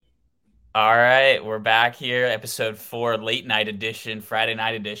All right, we're back here, episode 4, late night edition, Friday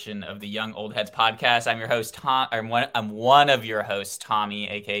night edition of the Young Old Heads podcast. I'm your host, Tom. I'm one of your hosts, Tommy,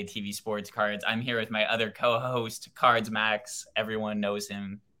 aka TV Sports Cards. I'm here with my other co-host, Cards Max. Everyone knows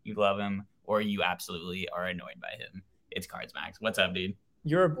him, you love him, or you absolutely are annoyed by him. It's Cards Max. What's up, dude?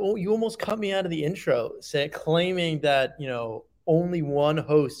 You almost cut me out of the intro, claiming that only one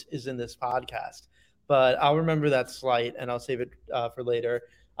host is in this podcast. But I'll remember that slight and I'll save it for later.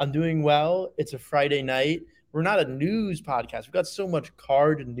 I'm doing well. It's a Friday night. We're not a news podcast. We've got so much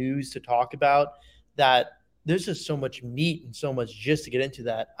card news to talk about that there's just so much meat and so much just to get into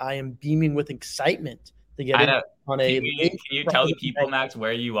that. I am beaming with excitement to get I in know. on Can a you late can you tell the Friday people, night. Max,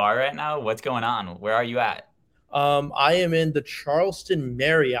 where you are right now? What's going on? Where are you at? I am in the Charleston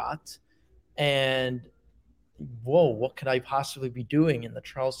Marriott, and whoa, what could I possibly be doing in the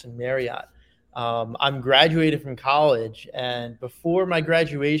Charleston Marriott? I'm graduated from college, and before my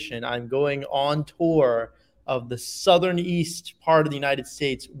graduation, I'm going on tour of the southern east part of the United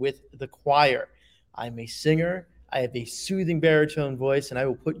States with the choir. I'm a singer. I have a soothing baritone voice, and I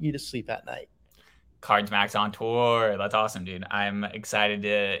will put you to sleep at night. Cards Max on tour. That's awesome, dude. I'm excited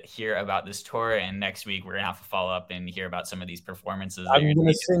to hear about this tour. And next week, we're going to have to follow up and hear about some of these performances that you're I'm going to going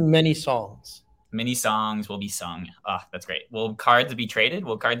be to doing. sing many songs. Many songs will be sung. Oh, that's great. Will cards be traded?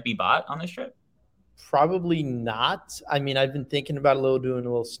 Will cards be bought on this trip? Probably not. I mean, I've been thinking about doing a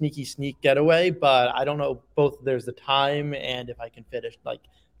little sneaky sneak getaway, but I don't know. Both there's the time and if I can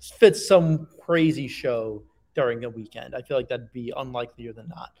fit some crazy show during the weekend. I feel like that'd be unlikelier than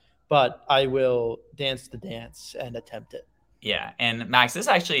not. But I will dance the dance and attempt it. Yeah. And Max, this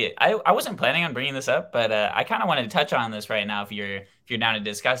actually, I wasn't planning on bringing this up, but I kind of wanted to touch on this right now if you're down to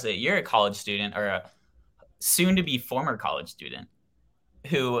discuss it. You're a college student or a soon to be former college student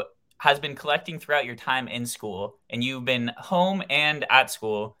who has been collecting throughout your time in school, and you've been home and at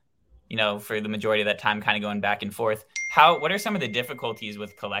school, for the majority of that time, kind of going back and forth. What are some of the difficulties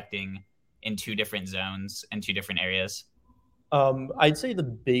with collecting in two different zones and two different areas? I'd say the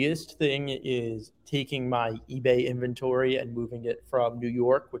biggest thing is taking my eBay inventory and moving it from New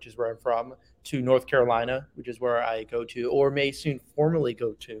York, which is where I'm from, to North Carolina, which is where I go to, or may soon formally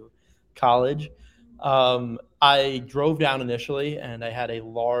go to college. I drove down initially and I had a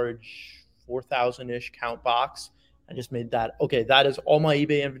large 4,000 ish count box. I just made that, okay, that is all my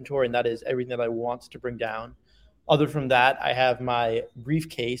eBay inventory and that is everything that I want to bring down. Other from that, I have my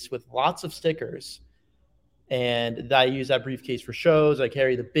briefcase with lots of stickers, and I use that briefcase for shows. I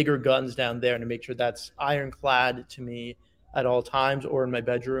carry the bigger guns down there to make sure that's ironclad to me at all times or in my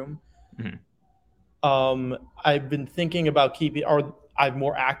bedroom. Mhm. I've been thinking about keeping, or I've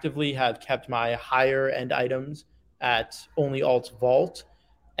more actively have kept my higher end items at only Alt Vault.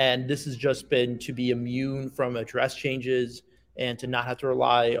 And this has just been to be immune from address changes and to not have to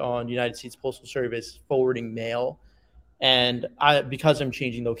rely on United States Postal Service forwarding mail. And because I'm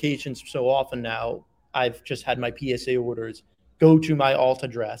changing locations so often now, I've just had my PSA orders go to my alt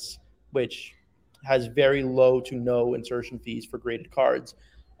address, which has very low to no insertion fees for graded cards.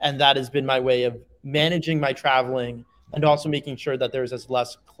 And that has been my way of managing my traveling and also making sure that there's as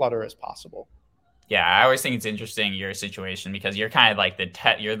less clutter as possible. Yeah, I always think it's interesting your situation because you're kind of like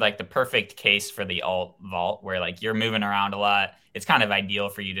you're like the perfect case for the alt vault where like you're moving around a lot. It's kind of ideal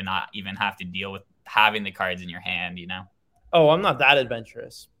for you to not even have to deal with having the cards in your hand. Oh, I'm not that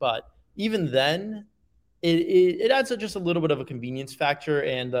adventurous, but even then, it adds just a little bit of a convenience factor.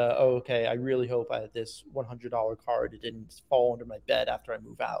 And okay, I really hope I had this $100 card. It didn't fall under my bed after I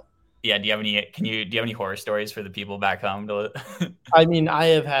move out. Yeah, do you have any horror stories for the people back home to I mean, I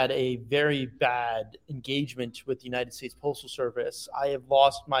have had a very bad engagement with the United States Postal Service. I have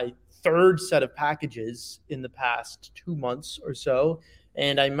lost my third set of packages in the past 2 months or so,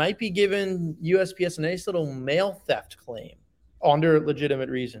 and I might be given USPS a nice little mail theft claim under legitimate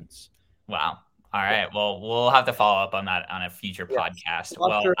reasons. Wow. All right. Well, we'll have to follow up on that on a future Yes. podcast.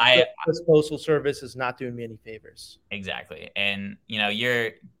 Well, After the I US Postal Service is not doing me any favors. exactly. And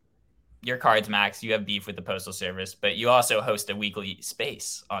your cards, Max, you have beef with the Postal Service, but you also host a weekly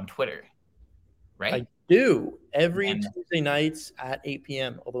space on Twitter, right? I do every And Tuesday nights at 8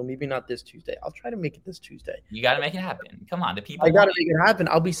 p.m., although maybe not this Tuesday. I'll try to make it this Tuesday. you got to make it happen. Come on, the I people got want to make it happen.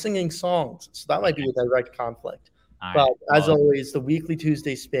 I'll be singing songs, so that might be a direct conflict. it. All right. But as Well, always, the weekly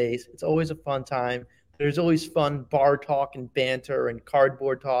Tuesday space, it's always a fun time. There's always fun bar talk and banter and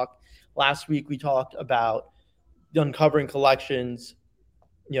cardboard talk. Last week we talked about uncovering collections,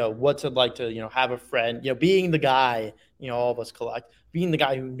 what's it like to, have a friend, being the guy, all of us collect, being the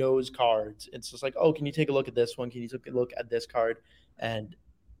guy who knows cards. It's just like, oh, can you take a look at this one? Can you take a look at this card? And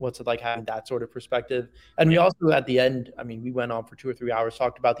what's it like having that sort of perspective. And we also, at the end, I mean, we went on for 2 or 3 hours,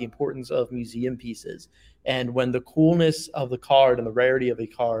 talked about the importance of museum pieces. And when the coolness of the card and the rarity of a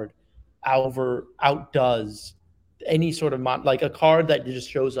card outdoes any sort of like a card that just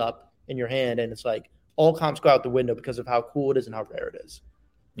shows up in your hand and it's like all comps go out the window because of how cool it is and how rare it is.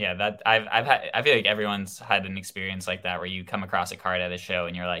 Yeah, that I've had. I feel like everyone's had an experience like that where you come across a card at a show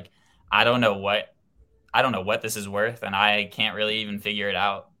and you're like, I don't know what this is worth, and I can't really even figure it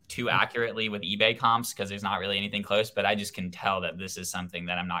out too accurately with eBay comps because there's not really anything close. But I just can tell that this is something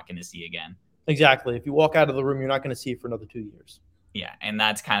that I'm not going to see again. Exactly. If you walk out of the room, you're not going to see it for another 2 years. Yeah, and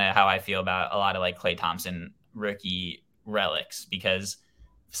that's kind of how I feel about a lot of like Klay Thompson rookie relics, because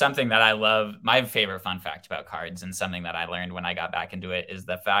something that I love, my favorite fun fact about cards and something that I learned when I got back into it is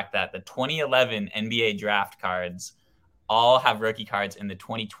the fact that the 2011 NBA draft cards all have rookie cards in the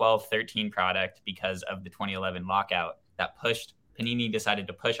 2012-13 product because of the 2011 lockout that pushed Panini decided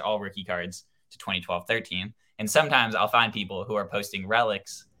to push all rookie cards to 2012-13. And sometimes I'll find people who are posting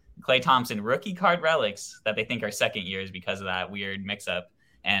relics, Klay Thompson rookie card relics that they think are second years because of that weird mix up.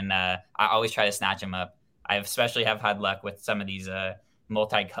 And I always try to snatch them up. I especially have had luck with some of these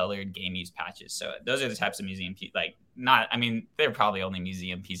multicolored game use patches. So those are the types of museum they're probably only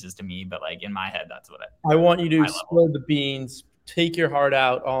museum pieces to me, but like in my head, that's what I want you to spill the beans, take your heart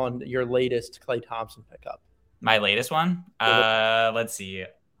out on your latest Klay Thompson pickup. My latest one? Let's see.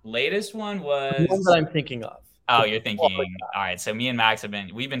 Latest one was the one that I'm thinking of. Oh, you're thinking. All right. So me and Max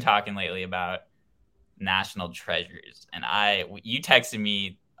we've been talking lately about national treasures. And you texted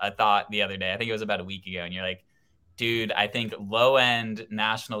me a thought the other day. I think it was about a week ago. And you're like, dude, I think low end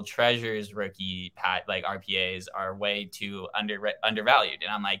national treasures rookie like RPAs are way too undervalued.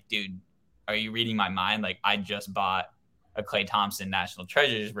 And I'm like, dude, are you reading my mind? Like, I just bought a Klay Thompson national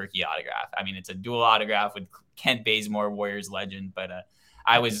treasures rookie autograph. I mean, it's a dual autograph with Kent Bazemore, Warriors legend, but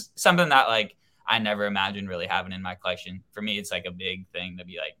I was something that like I never imagined really having in my collection. For me, it's like a big thing to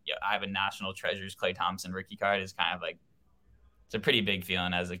be like, yeah, I have a national treasures Klay Thompson rookie card. Is kind of like, it's a pretty big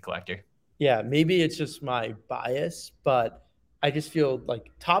feeling as a collector. Yeah, maybe it's just my bias, but I just feel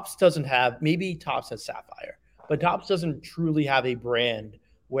like Topps doesn't have, maybe Topps has Sapphire, but Topps doesn't truly have a brand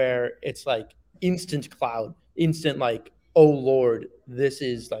where it's like instant cloud, instant like, oh Lord, this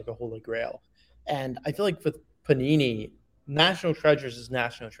is like a holy grail. And I feel like with Panini, national treasures is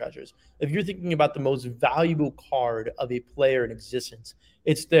national treasures. If you're thinking about the most valuable card of a player in existence,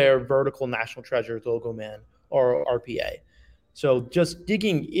 it's their vertical national treasures logo man or RPA. So just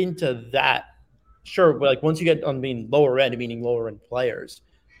digging into that, sure, but like once you get on being lower end, meaning lower end players,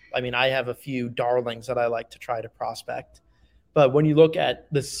 I mean, I have a few darlings that I like to try to prospect. But when you look at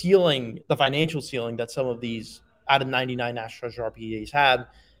the ceiling, the financial ceiling that some of these out of 99 national treasure RPAs have,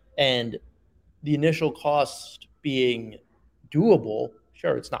 and the initial cost being doable,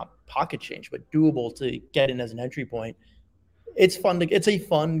 sure, it's not pocket change, but doable to get in as an entry point. It's a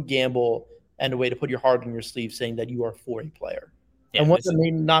fun gamble and a way to put your heart in your sleeve saying that you are for a player. Yeah, and what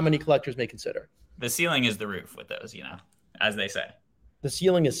not many collectors may consider. The ceiling is the roof with those, as they say. The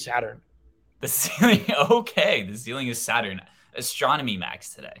ceiling is Saturn. The ceiling, okay. The ceiling is Saturn. Astronomy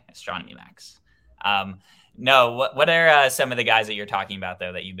Max today. Astronomy Max. No, what are some of the guys that you're talking about,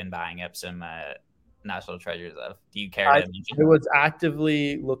 though, that you've been buying up some national treasures of? Do you care to mention? I was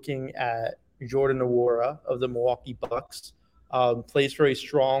actively looking at Jordan Nwora of the Milwaukee Bucks. Plays for a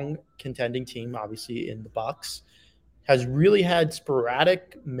strong contending team, obviously, in the Bucks. Has really had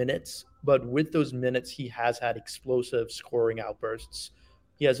sporadic minutes, but with those minutes, he has had explosive scoring outbursts.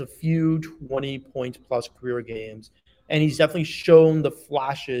 He has a few 20-point-plus career games, and he's definitely shown the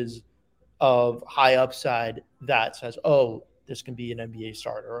flashes of high upside that says, oh, this can be an NBA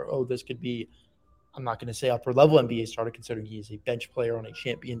starter, or oh, this could be, I'm not going to say upper-level NBA starter, considering he is a bench player on a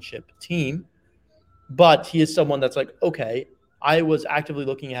championship team, but he is someone that's like, okay, I was actively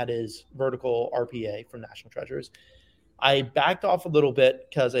looking at his vertical RPA from National Treasures. I backed off a little bit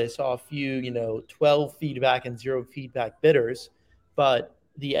because I saw a few, 12 feedback and 0 feedback bidders, but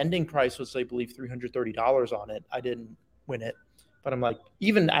the ending price was, I believe, $330 on it. I didn't win it, but I'm like,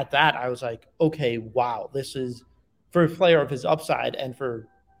 even at that, I was like, okay, wow, this is for a player of his upside and for,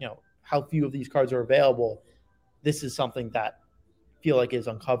 how few of these cards are available. This is something that I feel like is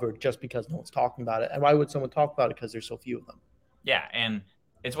uncovered just because no one's talking about it. And why would someone talk about it? Because there's so few of them. Yeah, and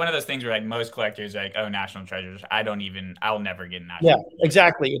it's one of those things where like most collectors are like, oh, national treasures. I'll never get national. Yeah,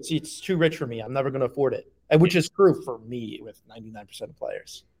 exactly. It's too rich for me. I'm never going to afford it, and which is true for me with 99% of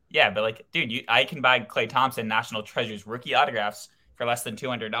players. Yeah, but like, dude, I can buy Klay Thompson national treasures rookie autographs for less than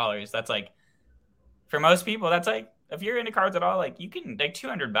 $200. That's like, for most people, that's like, if you're into cards at all, like you can like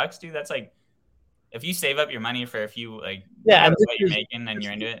 $200, dude. That's like if you save up your money for a few, like no Yeah, matter and what you're making and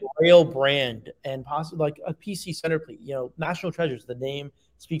you're into it. Grail brand and possibly like a PC centerplate. National Treasures. The name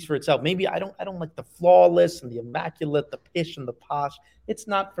speaks for itself. Maybe I don't like the flawless and the immaculate, the pish and the posh. It's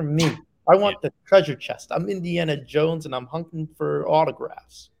not for me. I Yeah. want the treasure chest. I'm Indiana Jones and I'm hunting for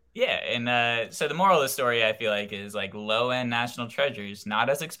autographs. Yeah, and so the moral of the story, I feel like, is like low end national treasures, not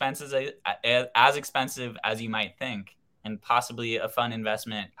as expensive as you might think, and possibly a fun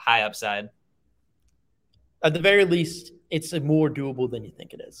investment, high upside. At the very least, it's more doable than you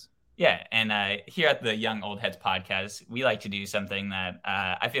think it is. Yeah, and here at the Young Old Heads podcast, we like to do something that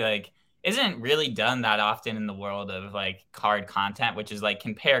I feel like isn't really done that often in the world of like card content, which is like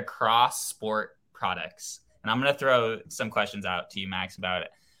compare cross sport products. And I'm gonna throw some questions out to you, Max, about it.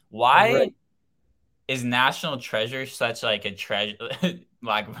 Why is National Treasure such like a treasure,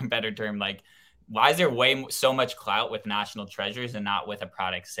 lack of a better term? Like, why is there so much clout with National Treasures and not with a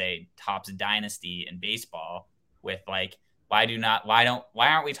product, say, Topps Dynasty in baseball? With like, why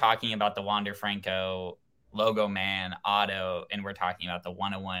aren't we talking about the Wander Franco logo man auto, and we're talking about the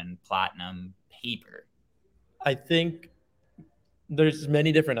 101 Platinum paper? I think there's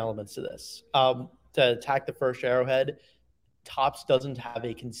many different elements to this. To attack the first arrowhead, Topps doesn't have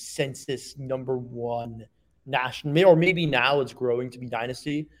a consensus number one national, or maybe now it's growing to be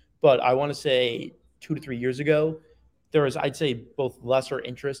Dynasty. But I want to say 2 to 3 years ago, there was, I'd say, both lesser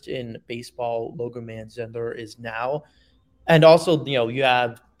interest in baseball logo mans than there is now. And also, you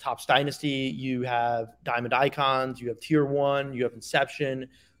have Topps Dynasty, you have Diamond Icons, you have Tier 1, you have Inception,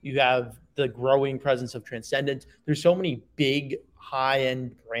 you have the growing presence of Transcendent. There's so many big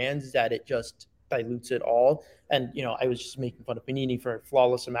high-end brands that it just dilutes it all. And, I was just making fun of Panini for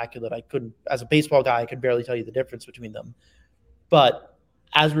Flawless Immaculate. I couldn't, as a baseball guy, I could barely tell you the difference between them. But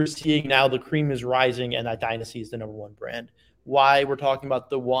as we're seeing now, the cream is rising and that Dynasty is the number one brand. Why we're talking about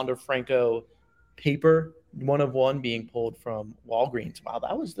the Wander Franco paper, 1/1 being pulled from Walgreens. Wow,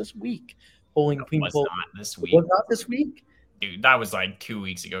 that was this week. Was not this week. Was not this week? Dude, that was like 2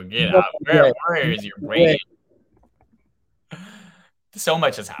 weeks ago. Get out. Where is your brain? So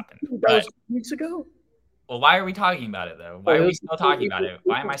much has happened. That was 2 weeks ago? Well, why are we talking about it, though? Why are we still talking about it?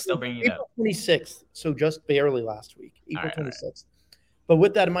 Why am I still bringing it up? April 26th, so just barely last week, April 26th. But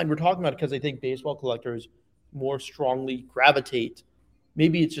with that in mind, we're talking about it because I think baseball collectors more strongly gravitate.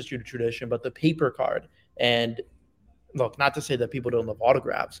 Maybe it's just due to tradition, but the paper card. And look, not to say that people don't love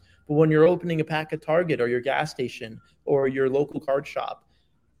autographs, but when you're opening a pack at Target or your gas station or your local card shop,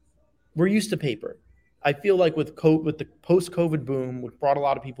 we're used to paper. I feel like with the post-COVID boom, which brought a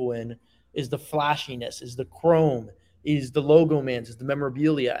lot of people in, is the flashiness, is the chrome, is the logo mans, is the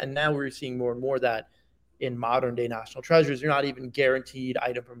memorabilia. And now we're seeing more and more that in modern day National Treasures, you're not even guaranteed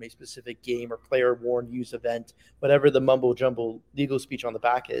item from a specific game or player worn use event, whatever the mumble jumble legal speech on the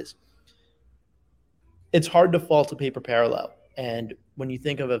back is. It's hard to fault a paper parallel. And when you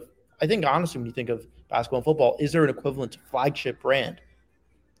think of I think honestly, when you think of basketball and football, is there an equivalent to flagship brand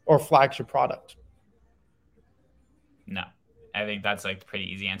or flagship product? No. I think that's like a pretty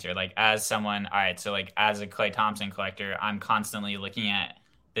easy answer. Like as someone, all right, so like as a Klay Thompson collector, I'm constantly looking at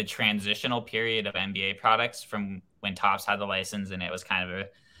the transitional period of NBA products from when Topps had the license and it was kind of a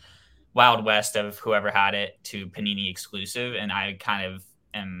wild west of whoever had it to Panini exclusive. And I kind of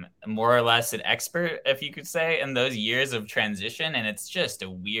am more or less an expert, if you could say, in those years of transition. And it's just a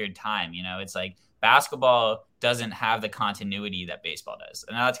weird time, It's like basketball doesn't have the continuity that baseball does.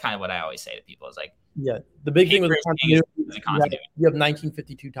 And that's kind of what I always say to people is like, yeah, the big thing with continuity, you have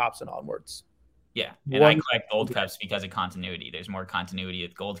 1952 Topps and onwards. Yeah, and I collect gold cups because of continuity. There's more continuity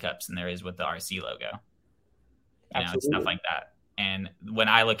with gold cups than there is with the RC logo. And stuff like that. And when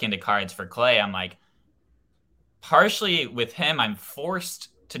I look into cards for Klay, I'm like, partially with him, I'm forced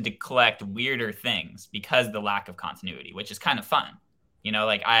to collect weirder things because of the lack of continuity, which is kind of fun.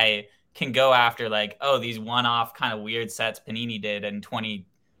 Like I can go after like, oh, these one-off kind of weird sets Panini did in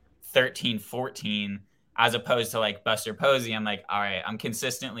 2013, 14, as opposed to like Buster Posey. I'm like, all right, I'm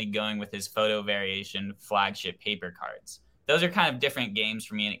consistently going with his photo variation flagship paper cards. Those are kind of different games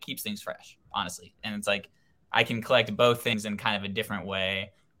for me, and it keeps things fresh, honestly. And it's like I can collect both things in kind of a different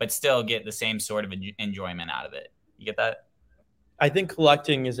way, but still get the same sort of enjoyment out of it. You get that? I think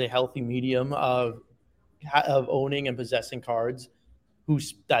collecting is a healthy medium of owning and possessing cards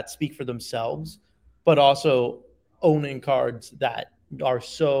that speak for themselves, but also owning cards that are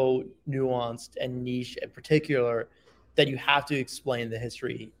so nuanced and niche and particular that you have to explain the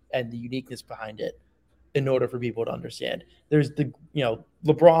history and the uniqueness behind it in order for people to understand. There's the,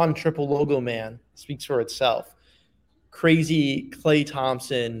 LeBron triple logo man speaks for itself. Crazy Klay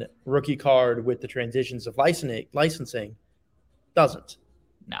Thompson rookie card with the transitions of licensing doesn't.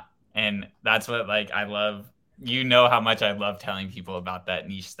 No. And that's what like I love. You know how much I love telling people about that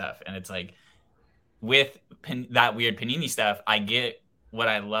niche stuff. And it's like with that weird panini stuff, I get what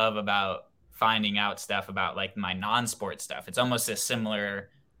I love about finding out stuff about like my non-sport stuff. It's almost a similar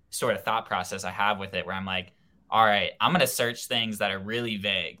sort of thought process I have with it where I'm like, all right, I'm going to search things that are really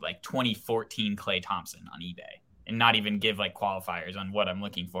vague, like 2014 Klay Thompson on eBay, and not even give like qualifiers on what I'm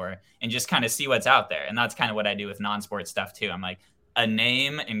looking for and just kind of see what's out there. And that's kind of what I do with non-sport stuff too. I'm like, a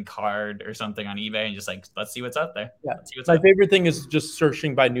name and card or something on eBay and just like, let's see what's out there. Yeah. Let's see what's My up. favorite thing is just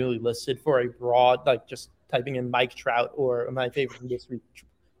searching by newly listed for a broad, like just typing in Mike Trout, or my favorite from this week,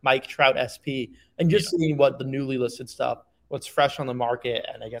 Mike Trout SP, and just seeing what the newly listed stuff, what's fresh on the market,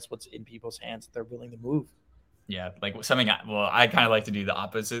 and I guess what's in people's hands that they're willing to move. Yeah, like something. Well, I kind of like to do the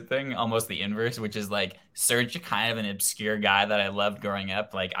opposite thing, almost the inverse, which is like search kind of an obscure guy that I loved growing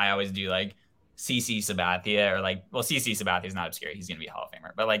up. Like I always do, like CC Sabathia, or like, well, CC Sabathia is not obscure; he's gonna be a Hall of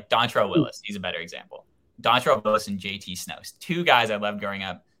Famer. But like Dontrelle Willis, he's a better example. Dontrelle Willis and JT Snows, two guys I loved growing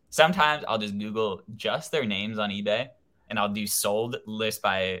up. Sometimes I'll just Google just their names on eBay, and I'll do sold list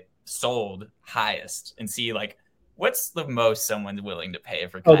by sold highest and see like what's the most someone's willing to pay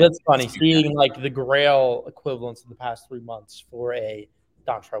for. Oh, that's funny. Seeing like the Grail equivalents of the past 3 months for a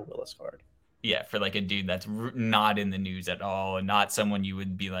Dontrelle Willis card. Yeah, for like a dude that's not in the news at all, and not someone you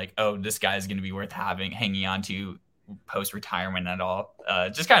would be like, oh, this guy's going to be worth hanging on to post retirement at all.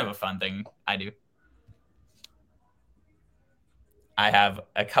 Just kind of a fun thing I do. I have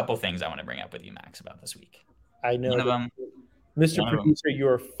a couple things I want to bring up with you, Max, about this week. I know. One of them, Mr. Producer, you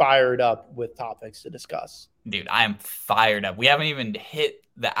are fired up with topics to discuss. Dude, I am fired up. We haven't even hit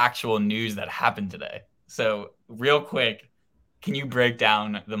the actual news that happened today. So, real quick, can you break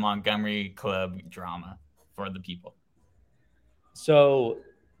down the Montgomery Club drama for the people? So,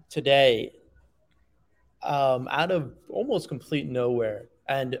 today, out of almost complete nowhere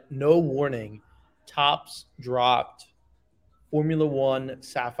and no warning, Topps dropped Formula One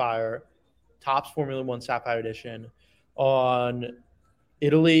Sapphire, Topps Formula One Sapphire Edition on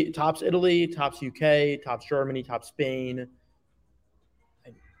Italy, Topps UK, Topps Germany, Topps Spain.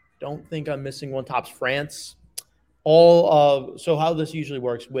 I don't think I'm missing one. Topps France. So how this usually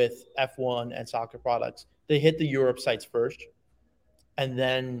works with F1 and soccer products, they hit the Europe sites first, and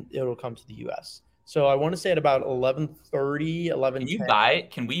then it'll come to the US. So I want to say at about 11:30,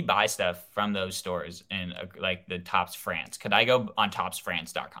 11:10. Can we buy stuff from those stores in like the Topps France? Could I go on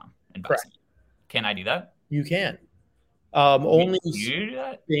toppsfrance.com and buy Correct. something? Can I do that? You can. Only you do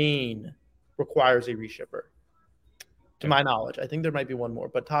that? Spain requires a reshipper. To my knowledge, I think there might be one more,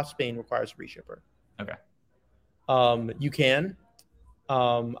 but Topps Spain requires a reshipper. Okay. You can.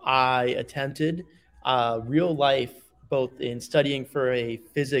 I attempted real life, both in studying for a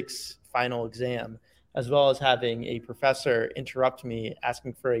physics final exam, as well as having a professor interrupt me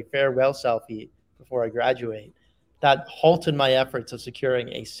asking for a farewell selfie before I graduate. That halted my efforts of securing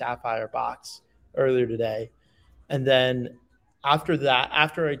a sapphire box earlier today. And then after that,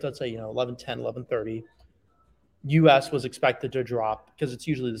 let's say, 11:10, 11:30, US was expected to drop, because it's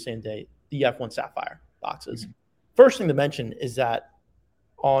usually the same day, the F1 Sapphire boxes. Mm-hmm. First thing to mention is that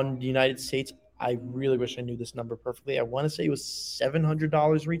on the United States, I really wish I knew this number perfectly. I want to say it was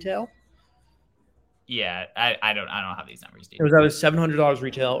 $700 retail. Yeah, I don't have these numbers, dude. It was either $700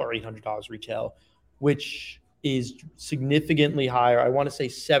 retail or $800 retail, which is significantly higher. I want to say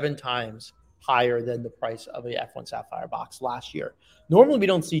 7 times higher than the price of a F1 Sapphire box last year. Normally, we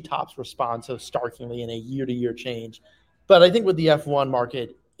don't see Topps respond so starkly in a year-to-year change. But I think with the F1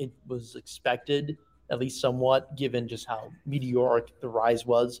 market, it was expected, at least somewhat, given just how meteoric the rise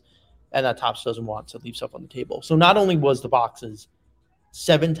was, and that Topps doesn't want to leave stuff on the table. So not only was the boxes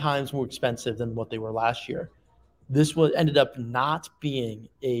 7 times more expensive than what they were last year, this ended up not being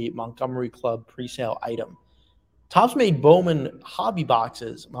a Montgomery Club presale item. Topps made Bowman hobby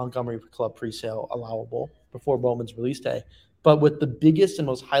boxes, Montgomery Club presale, allowable before Bowman's release day. But with the biggest and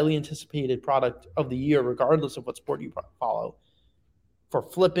most highly anticipated product of the year, regardless of what sport you follow, for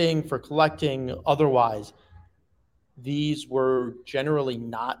flipping, for collecting, otherwise, these were generally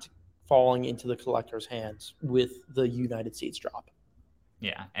not falling into the collector's hands with the United States drop.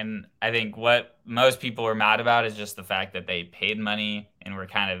 Yeah, and I think what most people were mad about is just the fact that they paid money and were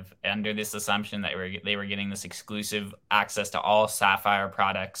kind of under this assumption that they were getting this exclusive access to all Sapphire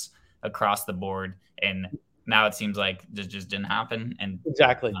products across the board, and now it seems like this just didn't happen. And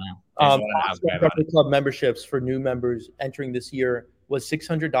exactly, Club memberships for new members entering this year was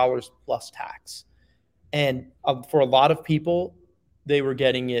 $600 plus tax, and for a lot of people, they were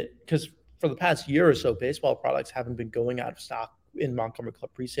getting it because for the past year or so, baseball products haven't been going out of stock in Montgomery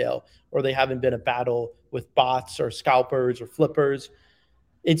Club presale, or they haven't been a battle with bots or scalpers or flippers.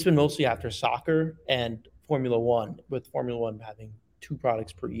 it's been mostly after soccer and Formula One, with Formula One having 2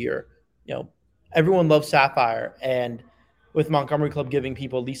 products per year. You know, everyone loves Sapphire, and with Montgomery Club giving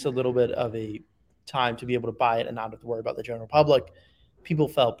people at least a little bit of a time to be able to buy it and not have to worry about the general public, people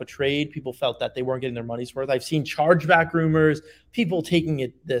felt betrayed. People felt that they weren't getting their money's worth. I've seen chargeback rumors, people taking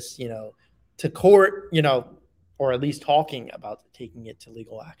it to court, or at least talking about taking it to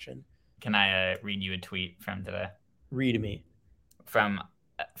legal action. Can I read you a tweet from today? Read me. From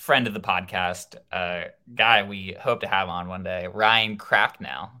a friend of the podcast, guy we hope to have on one day, Ryan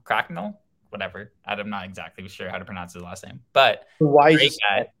Cracknell, whatever. I'm not exactly sure how to pronounce his last name, but the wisest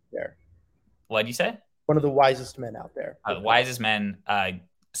guy. There. What'd you say? One of the wisest men out there. The wisest men,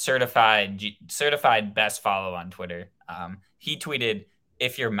 certified best follow on Twitter. He tweeted,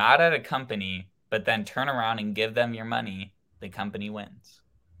 "If you're mad at a company, but then turn around and give them your money, the company wins."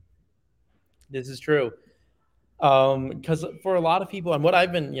 This is true. Because for a lot of people, and what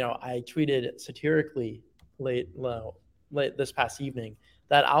I've been, I tweeted satirically late this past evening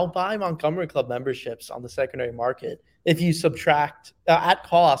that I'll buy Montgomery Club memberships on the secondary market if you subtract at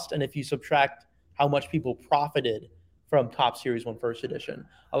cost, and if you subtract how much people profited from Top Series 1 First Edition.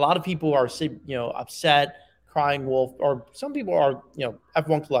 A lot of people are, upset, crying wolf, or some people are,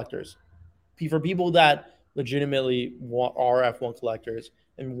 F1 collectors. For people that legitimately are F1 collectors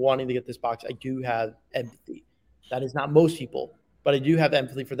and wanting to get this box, I do have empathy. That is not most people, but I do have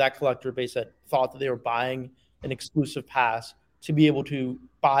empathy for that collector base that thought that they were buying an exclusive pass to be able to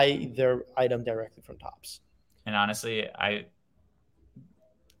buy their item directly from Topps. And honestly,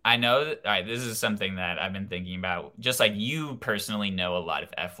 I know that this is something that I've been thinking about. Just like you personally know a lot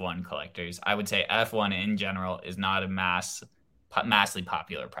of F1 collectors, I would say F1 in general is not a massively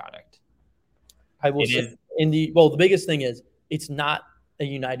popular product. I will say the biggest thing is it's not a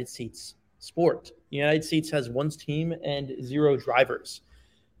United States sport. The United States has 1 team and 0 drivers.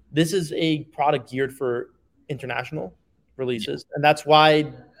 This is a product geared for international releases, and that's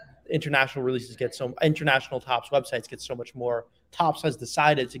why international Topps websites get so much more. Topps has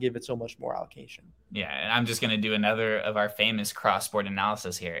decided to give it so much more allocation. Yeah, and I'm just going to do another of our famous cross-sport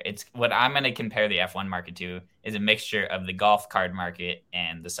analysis here. It's what I'm going to compare the F1 market to is a mixture of the golf card market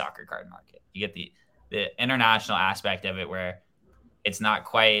and the soccer card market. You get the international aspect of it where it's not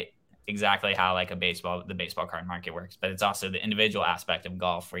quite exactly how like the baseball card market works, but it's also the individual aspect of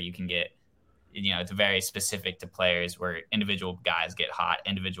golf where you can get, it's very specific to players where individual guys get hot,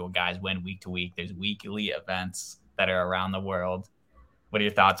 individual guys win week to week. There's weekly events that are around the world. What are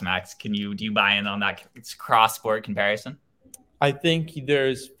your thoughts, Max? Do you buy in on that cross-sport comparison? I think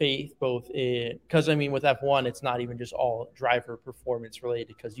there's faith both in, because with F1, it's not even just all driver performance related,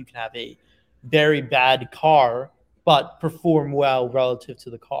 because you can have a very bad car but perform well relative to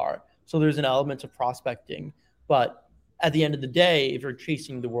the car. So there's an element of prospecting. But at the end of the day, if you're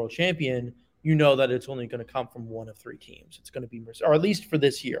chasing the world champion, you know that it's only going to come from one of 3 teams. It's going to be Mercedes, or at least for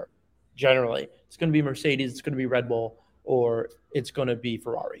this year, generally. It's going to be Mercedes, it's going to be Red Bull, or it's going to be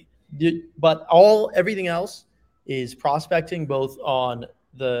Ferrari. But everything else is prospecting, both on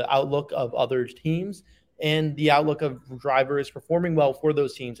the outlook of other teams and the outlook of drivers performing well for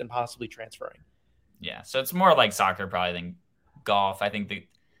those teams and possibly transferring. Yeah, so it's more like soccer probably than golf. I think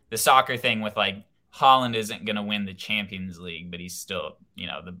the soccer thing with like Haaland isn't going to win the Champions League, but he's still,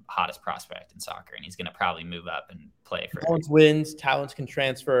 the hottest prospect in soccer, and he's going to probably move up and play for. Talent wins, talents can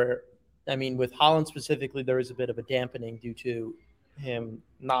transfer. With Haaland specifically, there is a bit of a dampening due to him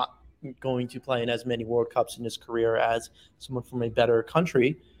not going to play in as many World Cups in his career as someone from a better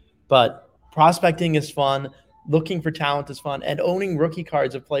country. But prospecting is fun. Looking for talent is fun, and owning rookie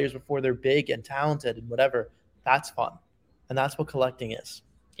cards of players before they're big and talented and whatever, that's fun. And that's what collecting is.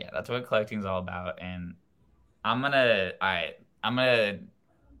 Yeah, that's what collecting is all about. And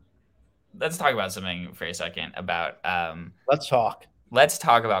let's talk about something for a second about let's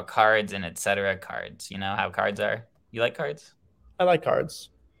talk about cards and etc. cards. You know how cards are? You like cards? I like cards.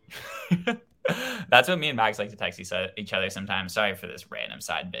 That's what me and Max like to text each other sometimes. Sorry for this random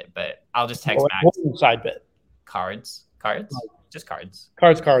side bit, but I'll just text Max. Side bit. Cards, just cards.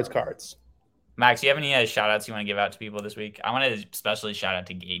 Cards. Max, do you have any shout outs you want to give out to people this week? I want to especially shout out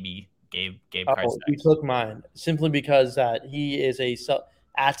to Gabe Cardstacks. You took mine simply because that he is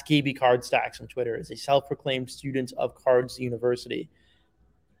at Gabe Cardstacks on Twitter, is a self-proclaimed student of Cards University.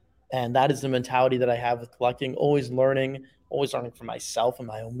 And that is the mentality that I have with collecting, always learning from myself and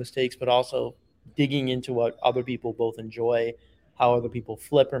my own mistakes, but also digging into what other people both enjoy, how other people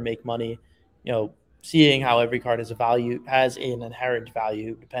flip or make money, seeing how every card has an inherent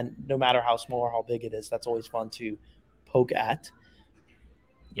value, no matter how small or how big it is. That's always fun to poke at.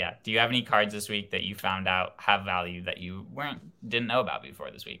 Yeah. Do you have any cards this week that you found out have value that you didn't know about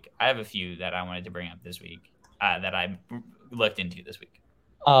before this week? I have a few that I wanted to bring up this week that I looked into this week.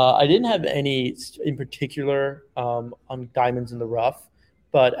 I didn't have any in particular on Diamonds in the Rough,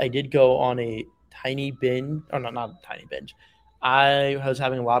 but I did go on a tiny binge, or not a tiny binge. I was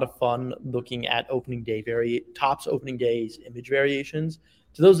having a lot of fun looking at opening day Topps opening days image variations.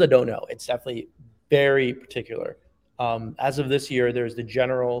 To those that don't know, it's definitely very particular. As of this year, there's the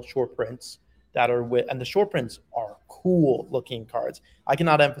general short prints that are and the short prints are cool looking cards. I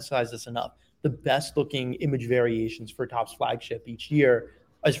cannot emphasize this enough. The best looking image variations for Topps flagship each year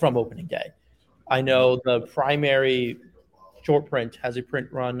is from opening day. I know the primary short print has a print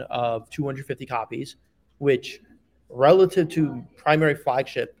run of 250 copies, which relative to primary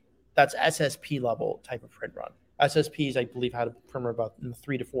flagship, that's SSP level type of print run. SSPs, I believe, had a print run about in the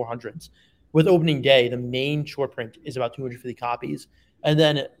 300 to 400s. With opening day, the main short print is about 250 copies. And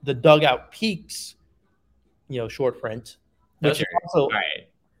then the dugout peaks, short print, which also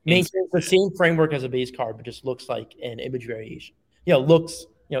maintains the same framework as a base card, but just looks like an image variation.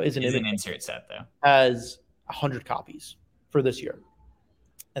 Is an insert set though. Has 100 copies for this year.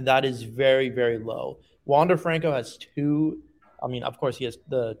 And that is very, very low. Wander Franco has two. I mean, of course, he has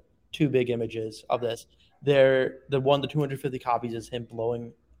the two big images of this. The 250 copies is him blowing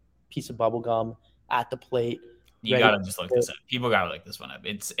a piece of bubble gum at the plate. You gotta just look this up. People gotta look this one up.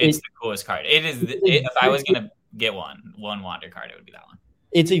 It's the coolest card. It is. If I was gonna get one Wander card, it would be that one.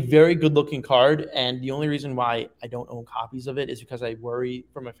 It's a very good looking card, and the only reason why I don't own copies of it is because I worry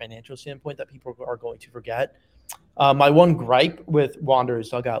from a financial standpoint that people are going to forget. My one gripe with Wander's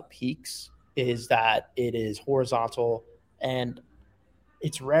dugout peaks is that it is horizontal and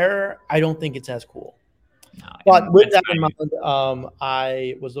it's rare. I don't think it's as cool. No, but with that in mind,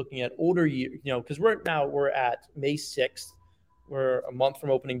 I was looking at older years, because we're at May 6th. We're a month from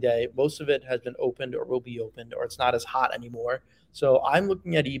opening day. Most of it has been opened or will be opened, or it's not as hot anymore. So I'm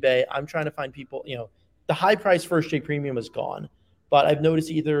looking at eBay. I'm trying to find people, the high price first J premium is gone, but I've noticed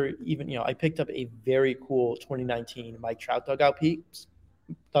I picked up a very cool 2019 Mike Trout dugout peaks.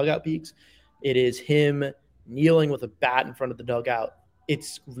 It is him kneeling with a bat in front of the dugout.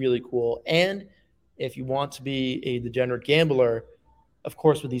 It's really cool. And if you want to be a degenerate gambler, of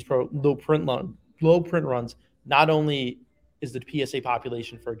course, with these low print runs, not only is the PSA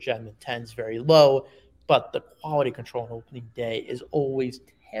population for gem and 10s very low, but the quality control on opening day is always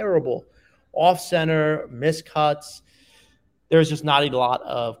terrible. Off center, miscuts. There's just not a lot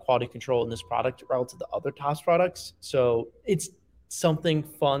of quality control in this product relative to other Topps products. So it's something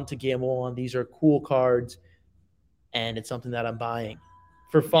fun to gamble on. These are cool cards, and it's something that I'm buying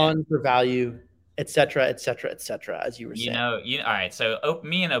for fun, for value, et cetera, as you were saying. All right. So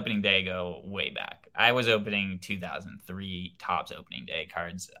me and opening day go way back. I was opening 2003 Topps opening day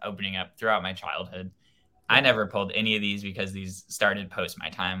cards, opening up throughout my childhood. I never pulled any of these because these started post my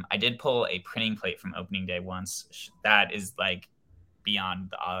time. I did pull a printing plate from opening day once. That is like beyond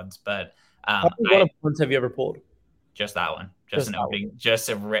the odds. But what ones have you ever pulled? Just that one. Just an opening. One. Just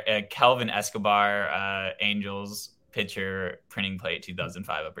a Kelvin Escobar Angels pitcher printing plate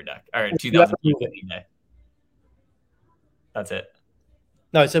 2005 upper deck or 2015 day. That's it.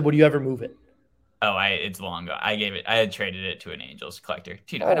 No, I said, would you ever move it? Oh, it's long ago. I had traded it to an Angels collector.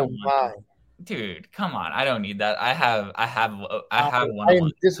 Dude, I don't want it. Dude, come on! I don't need that. I have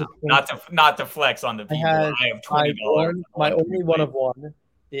one. Not to flex on the people. I have $20. My only one of one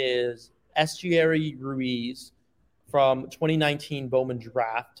is Estuary Ruiz from 2019 Bowman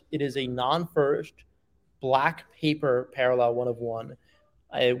Draft. It is a non-first black paper parallel 1/1.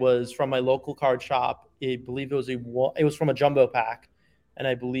 It was from my local card shop. I believe it was from a jumbo pack, and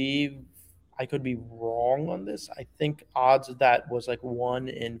I believe I could be wrong on this. I think odds of that was like 1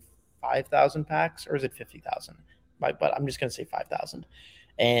 in 5,000 packs, or is it 50,000? But I'm just gonna say 5,000.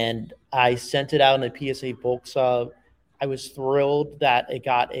 And I sent it out in a PSA bulk sub. I was thrilled that it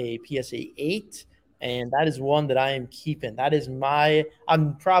got a PSA 8, and that is one that I am keeping. That is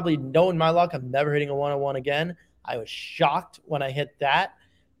I'm probably knowing my luck. I'm never hitting a 1/1 again. I was shocked when I hit that,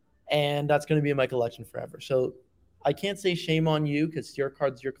 and that's going to be in my collection forever. So I can't say shame on you because your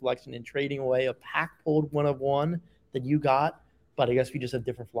card's your collection and trading away a pack pulled 1/1 that you got. But I guess we just have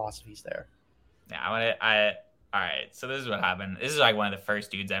different philosophies there. Yeah, all right. So this is what happened. This is like one of the first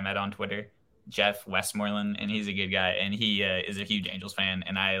dudes I met on Twitter, Jeff Westmoreland, and he's a good guy, and he is a huge Angels fan.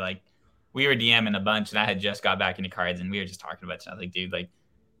 And we were DMing a bunch, and I had just got back into cards, and we were just talking about it. And I was like, dude,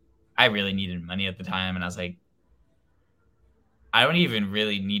 I really needed money at the time, and I was like, I don't even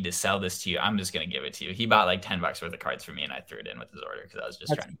really need to sell this to you. I'm just gonna give it to you. He bought like $10 worth of cards for me, and I threw it in with his order because I was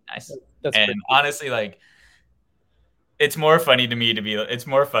just trying to be nice. And honestly, it's more funny to me to be. It's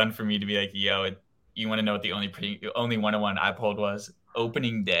more fun for me to be like, yo, you want to know what the only 101 I pulled was?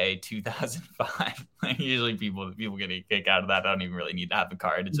 Opening day 2005. Like, usually people get a kick out of that. I don't even really need to have a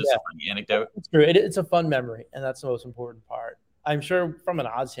card. It's just Yeah, a funny anecdote. it's true. It's a fun memory, and that's the most important part. I'm sure from an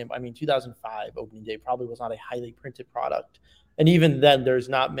odds standpoint, I mean, 2005 opening day probably was not a highly printed product, and even then, there's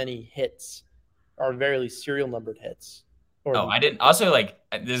not many hits, or very least serial numbered hits. Or Oh, I didn't. Also, like,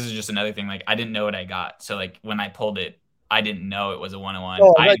 this is just another thing. Like, I didn't know what I got. So, like, when I pulled it, I didn't know it was a 101.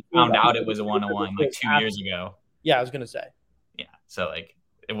 oh, I found out it was a 101 like 2 years after. ago. Yeah, I was gonna say. Yeah. So, like,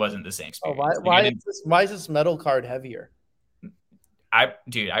 it wasn't the same Oh, experience. Like, why is this metal card heavier?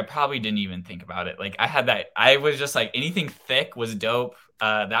 I probably didn't even think about it. Like, I had that. I was just like, anything thick was dope.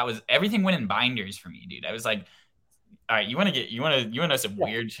 That was everything went in binders for me, dude. I was like, all right, you want to know some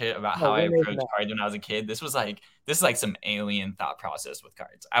weird shit about how I approached cards when I was a kid? This is like some alien thought process with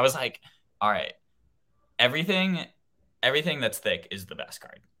cards. I was like, all right, everything that's thick is the best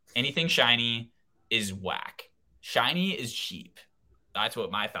card. Anything shiny is whack. Shiny is cheap. That's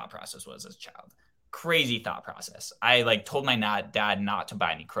what my thought process was as a child. Crazy thought process. I like told my dad not to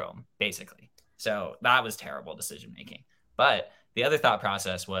buy me Chrome, basically. So that was terrible decision making. But the other thought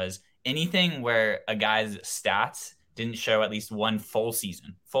process was anything where a guy's stats didn't show at least one full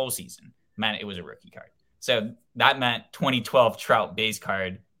season meant it was a rookie card. So that meant 2012 Trout base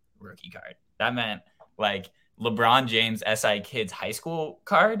card, rookie card. That meant like LeBron James SI Kids high school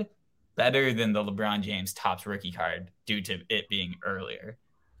card, better than the LeBron James Topps rookie card due to it being earlier.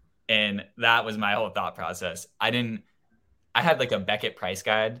 And that was my whole thought process. I had like a Beckett price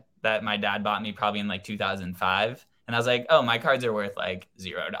guide that my dad bought me probably in like 2005. And I was like, oh, my cards are worth like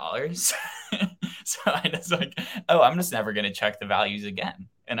 $0. So I was like, oh, I'm just never going to check the values again.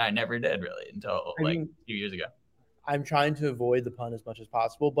 And I never did really until a few years ago. I'm trying to avoid the pun as much as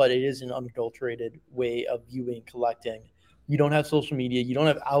possible, but it is an unadulterated way of viewing collecting. You don't have social media. You don't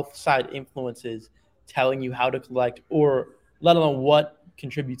have outside influences telling you how to collect, or let alone what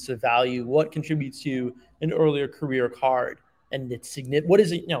contributes to value, what contributes to an earlier career card. And it's significant. What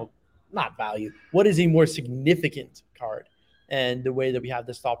is it? Not value. What is a more significant card? And the way that we have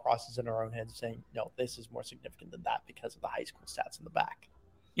this thought process in our own heads saying, no, this is more significant than that because of the high school stats in the back.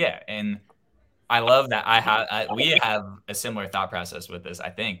 Yeah. And I love that we have a similar thought process with this,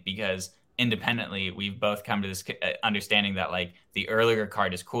 I think, because independently we've both come to this understanding that like the earlier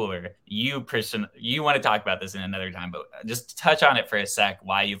card is cooler. You want to talk about this in another time, but just touch on it for a sec,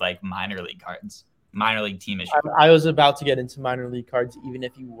 why you like minor league cards, minor league team issue. I was about to get into minor league cards, even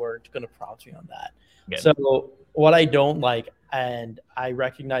if you weren't going to prompt me on that. Good. So what I don't like, and I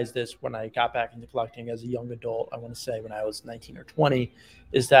recognized this when I got back into collecting as a young adult, I want to say when I was 19 or 20,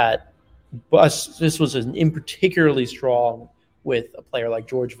 is that this was in particularly strong with a player like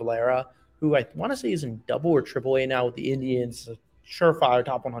George Valera, who I want to say is in double or triple A now with the Indians, a surefire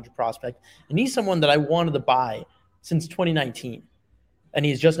top 100 prospect. And he's someone that I wanted to buy since 2019. And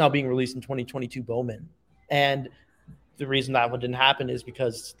he's just now being released in 2022 Bowman. And the reason that one didn't happen is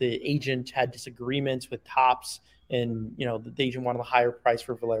because the agent had disagreements with Topps, and the agent wanted a higher price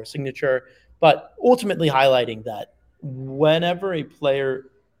for Valera's signature. But ultimately highlighting that when a player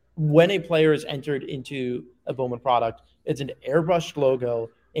is entered into a Bowman product, it's an airbrushed logo,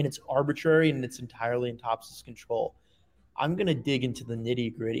 and it's arbitrary, and it's entirely in Topps' control. I'm going to dig into the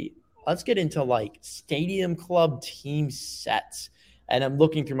nitty gritty. Let's get into like stadium club team sets. And I'm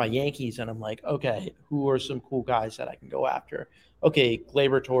looking through my Yankees and I'm like, okay, who are some cool guys that I can go after? Okay,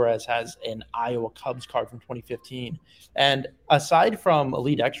 Gleyber Torres has an Iowa Cubs card from 2015. And aside from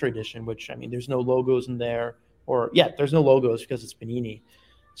Elite Extra Edition, which, I mean, there's no logos in there. There's no logos because it's Panini.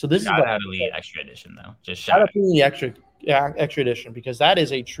 So this is what Elite Extra Edition, though. Just shout out to the extra edition, because that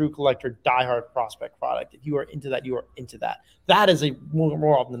is a true collector diehard prospect product. If you are into that, you are into that. That is a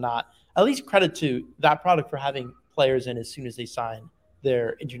more often than not, at least credit to that product for having players in as soon as they sign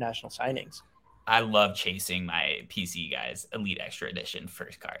their international signings. I love chasing my PC guys Elite Extra Edition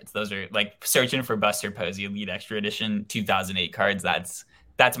first cards. Those are like searching for Buster Posey Elite Extra Edition 2008 cards. That's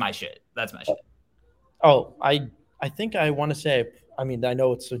my shit. That's my shit. Oh, I think I want to say, I mean, I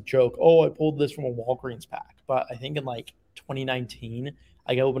know it's a joke. Oh, I pulled this from a Walgreens pack, but I think in like 2019,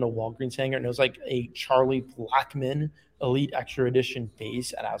 I got open a Walgreens hanger and it was like a Charlie Blackmon Elite Extra Edition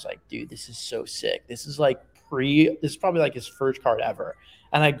base. And I was like, dude, this is so sick. This is probably like his first card ever.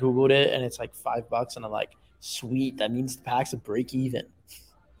 And I Googled it and it's like $5. And I'm like, sweet. That means the pack's a break even.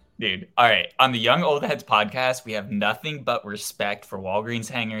 Dude. All right. On the Young Old Heads podcast, we have nothing but respect for Walgreens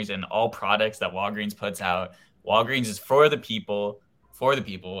hangers and all products that Walgreens puts out. Walgreens is for the people,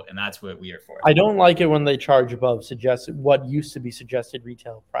 and that's what we are for. I don't like it when they charge above what used to be suggested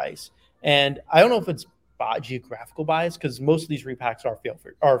retail price. And I don't know if it's geographical bias because most of these repacks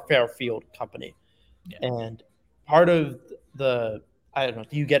are Fairfield company, Yeah. and part of the I don't know.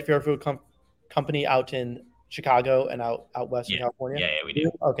 Do you get Fairfield company out in Chicago and out west in Yeah. California? Yeah, we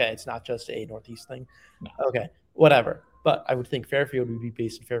do. Okay, it's not just a Northeast thing. No. Okay, whatever. But I would think Fairfield would be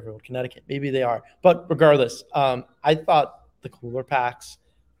based in Fairfield, Connecticut. Maybe they are. But regardless, I thought the cooler packs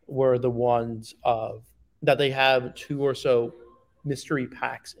were the ones that they have 2 or so mystery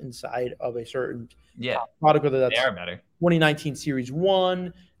packs inside of a certain product, whether that's they are better. 2019 Series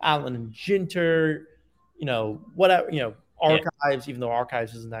 1, Allen and Ginter, whatever, Archives, even though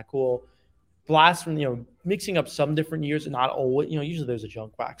Archives isn't that cool. Blast from, mixing up some different years and not always, usually there's a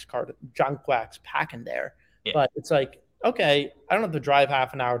junk wax pack in there. Yeah. But it's like, okay, I don't have to drive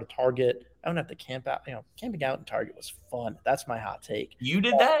half an hour to Target. I don't have to camp out. Camping out in Target was fun. That's my hot take. You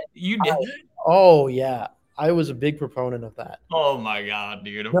did that? You did that? Oh, yeah. I was a big proponent of that. Oh, my God,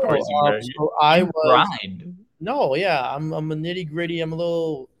 dude. Of course you were. So I was. Grind. No, yeah. I'm a nitty-gritty. I'm a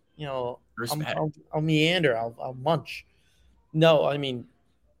little, I'll meander. I'll munch. No, I mean,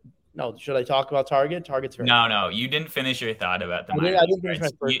 no. Should I talk about Target? Target's very No. You didn't finish your thought about the I didn't finish my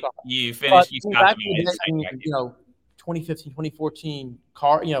first thought. You finished. You stopped me. 2015, 2014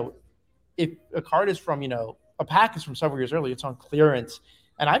 car. If a card is from, a pack is from several years early, it's on clearance.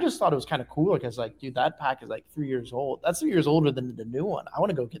 And I just thought it was kind of cool because, like, dude, that pack is like 3 years old. That's 3 years older than the new one. I want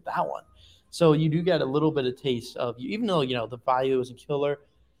to go get that one. So you do get a little bit of taste of, even though, the value isn't killer,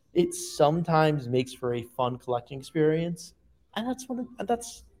 it sometimes makes for a fun collecting experience. And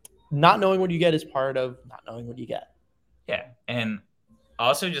that's not knowing what you get is part of not knowing what you get. Yeah. And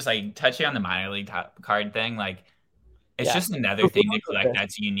also just like touching on the minor league card thing, like it's just another thing to collect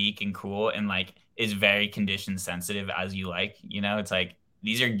that's unique and cool and like is very condition sensitive as you like. It's like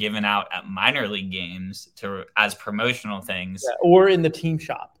these are given out at minor league games as promotional things. Yeah, or in the team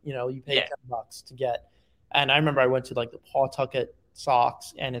shop. You pay $10 to get. And I remember I went to like the Paul Tuckett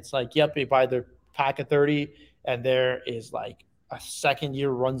Sox and it's like, yep, you buy their pack of 30 and there is like a second-year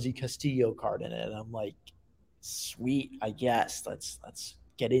Runzi Castillo card in it. And I'm like, sweet, I guess. Let's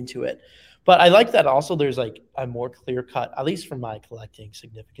get into it. But I like that also there's like a more clear-cut, at least from my collecting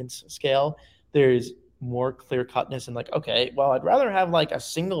significance scale, there's more clear-cutness and like, okay, well, I'd rather have like a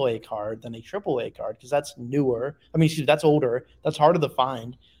single A card than a triple A card because that's newer. That's older. That's harder to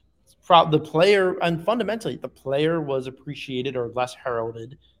find. The player, and fundamentally, the player was appreciated or less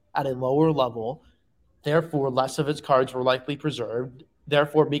heralded at a lower level. Therefore, less of its cards were likely preserved,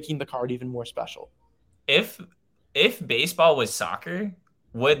 therefore making the card even more special. If baseball was soccer,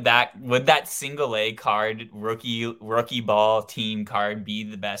 would that single A card, rookie ball team card be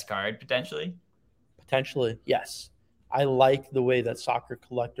the best card potentially? Potentially, yes. I like the way that soccer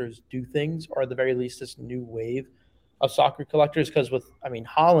collectors do things, or at the very least, this new wave of soccer collectors. Because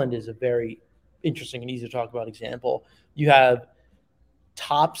Holland is a very interesting and easy to talk about example. You have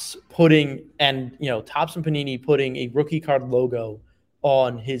Topps and Panini putting a rookie card logo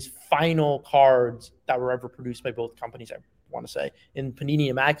on his final cards that were ever produced by both companies, I want to say. In Panini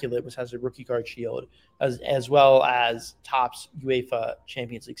Immaculate, which has a rookie card shield, as well as Topps UEFA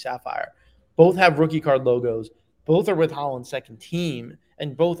Champions League Sapphire. Both have rookie card logos. Both are with Holland's second team,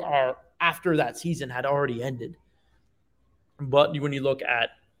 and both are after that season had already ended. But when you look at,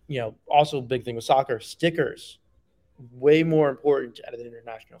 also a big thing with soccer, stickers, way more important at an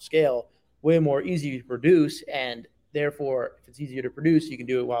international scale, way more easy to produce, and therefore, if it's easier to produce, you can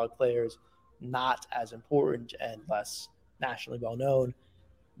do it while players not as important and less nationally well known.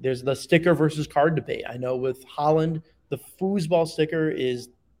 There's the sticker versus card debate. I know with Holland, the foosball sticker is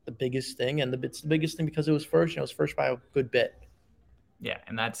the biggest thing, and it's the biggest thing because it was first. It was first by a good bit. Yeah,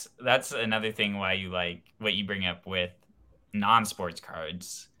 and that's another thing why you like what you bring up with non-sports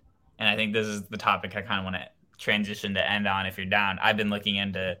cards. And I think this is the topic I kind of want to transition to end on if you're down. I've been looking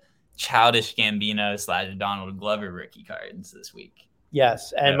into Childish Gambino / Donald Glover rookie cards this week.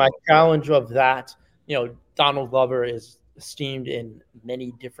 Yes, and my challenge of that, Donald Glover is esteemed in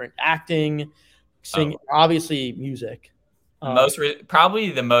many different acting, obviously music.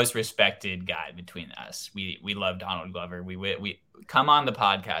 Probably the most respected guy between us. We love Donald Glover. We come on the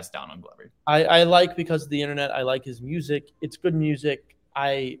podcast, Donald Glover. I like because of the internet. I like his music. It's good music.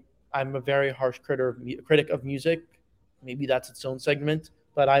 I'm a very harsh critic of music. Maybe that's its own segment,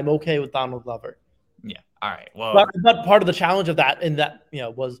 but I'm okay with Donald Glover. Yeah. All right. Well, but part of the challenge of that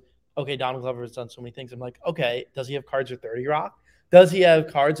was, okay, Donald Glover has done so many things. I'm like, okay, does he have cards with 30 Rock? Does he have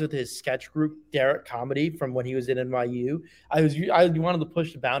cards with his sketch group, Derek Comedy, from when he was in NYU? I wanted to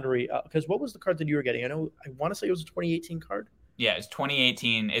push the boundary because what was the card that you were getting? I want to say it was a 2018 card. Yeah, it's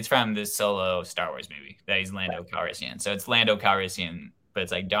 2018. It's from the solo Star Wars movie that he's Lando Calrissian. So it's Lando Calrissian but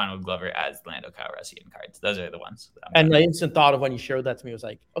it's like Donald Glover as Lando Calrissian cards. Those are the ones. And the instant thought of when you showed that to me was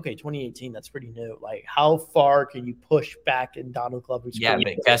like, okay, 2018, that's pretty new. Like, how far can you push back in Donald Glover's career?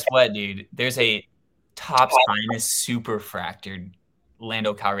 career? But guess what, dude? There's a Topps Finest super fractured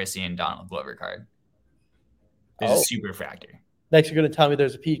Lando Calrissian Donald Glover card. There's a super fractor. Next, you're going to tell me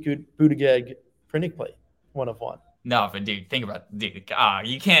there's a Pete Buttigieg printing plate, 1 of 1. No, but dude, think about it. Dude,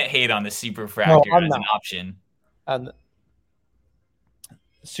 you can't hate on the super fractor as an option.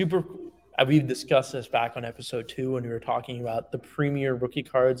 We've discussed this back on episode 2 when we were talking about the premier rookie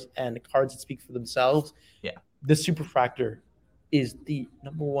cards and the cards that speak for themselves. Yeah. The super fractor is the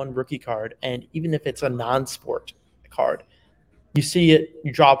number 1 rookie card. And even if it's a non-sport card, you see it,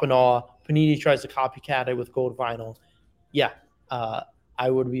 you drop an awe. Panini tries to copycat it with gold vinyl. Yeah. I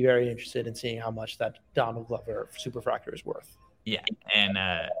would be very interested in seeing how much that Donald Glover super fractor is worth. Yeah. And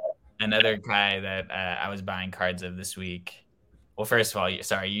another guy that I was buying cards of this week. Well, first of all,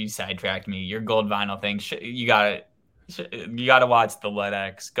 you sidetracked me. Your gold vinyl thing, you gotta watch the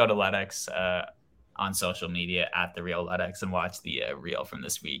Ludex. Go to Ludex on social media at the Real Ludex and watch the reel from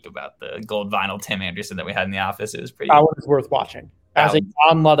this week about the gold vinyl Tim Anderson that we had in the office. It was pretty. That one is worth watching. As a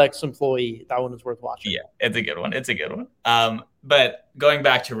non-Ludex employee, that one is worth watching. Yeah, it's a good one. But going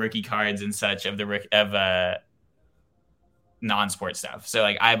back to rookie cards and such of non-sport stuff. So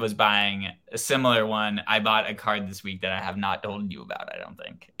like I was buying a similar one. I bought a card this week that I have not told you about, I don't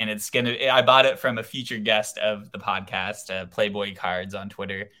think. And I bought it from a featured guest of the podcast, Playboy Cards on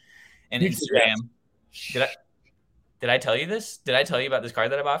Twitter and Instagram. Did I tell you this? Did I tell you about this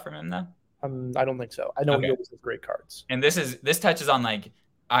card that I bought from him though? I don't think so. I know he always has great cards. And this touches on like,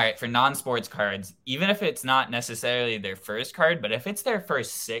 all right, for non-sports cards, even if it's not necessarily their first card, but if it's their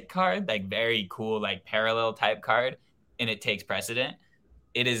first sick card, like very cool, like parallel type card, and it takes precedent,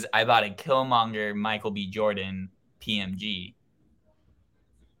 I bought a Killmonger Michael B. Jordan PMG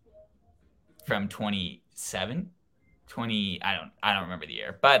from 2020. I don't remember the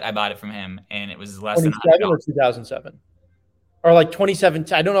year, but I bought it from him and it was less than 2007 or 2007. Or like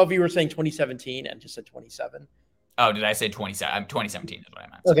 2017. I don't know if you were saying 2017 and just said 27. Oh, did I say 27? 2017 is what I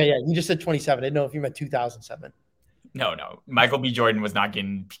meant. Okay, yeah. You just said 27. I didn't know if you meant 2007. No. Michael B. Jordan was not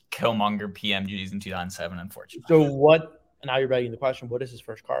getting Killmonger PMGs in 2007, unfortunately. So what, now you're begging the question, what is his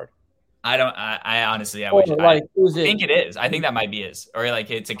first card? I honestly, I think it is. I think that might be his. Or like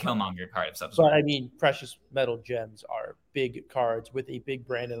it's a Killmonger card of some sort. But I mean, precious metal gems are big cards with a big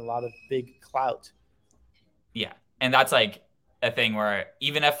brand and a lot of big clout. Yeah. And that's like a thing where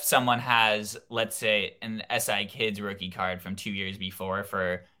even if someone has, let's say, an SI Kids rookie card from 2 years before,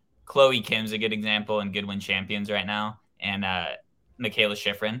 for Chloe Kim's a good example in Goodwin Champions right now, and Michaela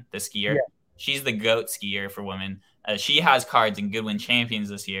Schifrin, the skier. Yeah. She's the GOAT skier for women. She has cards in Goodwin Champions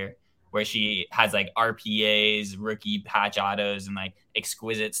this year where she has like RPAs, rookie patch autos, and like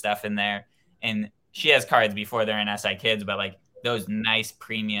exquisite stuff in there. And she has cards before they're in SI Kids, but like those nice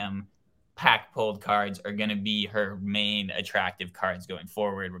premium pack pulled cards are going to be her main attractive cards going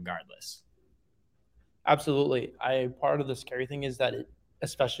forward regardless. Absolutely. Part of the scary thing is that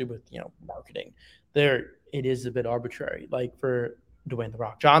especially with, marketing, it is a bit arbitrary. Like for Dwayne "The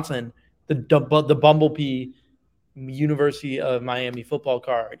Rock" Johnson, the Bumblebee University of Miami football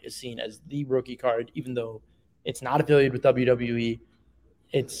card is seen as the rookie card, even though it's not affiliated with WWE.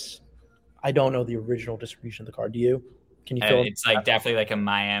 I don't know the original distribution of the card. Do you? Can you fill it's like definitely like a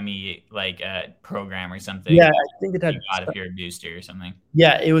Miami program or something. Yeah, I think it had if you're a booster or something.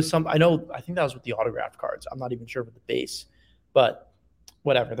 Yeah, it was some. I think that was with the autographed cards. I'm not even sure with the base, but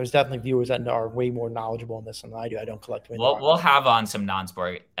whatever. There's definitely viewers that are way more knowledgeble in this than I do. I don't collect. We'll have on some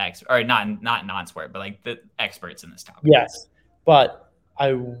non-sport or not non-sport, but like the experts in this topic. Yes, but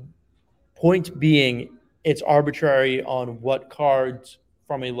point being, it's arbitrary on what cards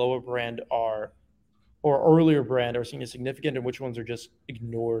from a lower brand or earlier brand are seen as significant and which ones are just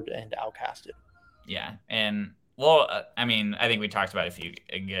ignored and outcasted. Yeah. And I think we talked about a few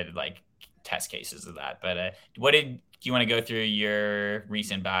good like test cases of that, but do you want to go through your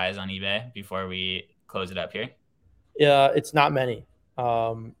recent buys on eBay before we close it up here? Yeah, it's not many.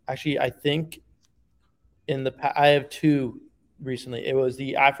 Actually, I think I have two recently. It was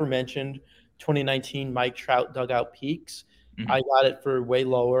the aforementioned 2019 Mike Trout dugout peaks. Mm-hmm. I got it for way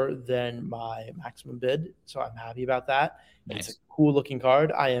lower than my maximum bid, so I'm happy about that. Nice. It's a cool looking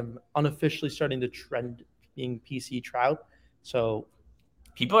card. I am unofficially starting to trend being PC Trout. So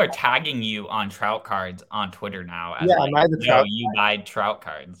people are tagging you on Trout cards on Twitter now. You buy Trout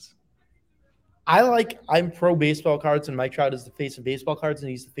cards. I'm pro baseball cards, and Mike Trout is the face of baseball cards, and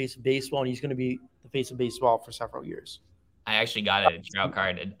he's the face of baseball, and he's going to be the face of baseball for several years. I actually got a Trout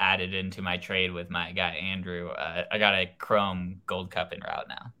card added into my trade with my guy Andrew. I got a Chrome Gold Cup in route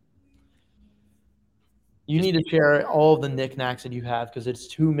now. You need to share all the knickknacks that you have because it's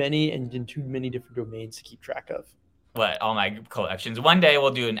too many and in too many different domains to keep track of. What, all my collections. One day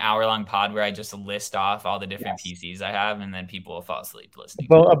we'll do an hour-long pod where I just list off all the different PCs I have, and then people will fall asleep listening.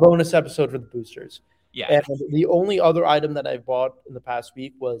 A bonus episode for the boosters. Yeah. And the only other item that I bought in the past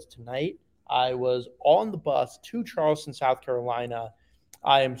week was tonight. I was on the bus to Charleston, South Carolina.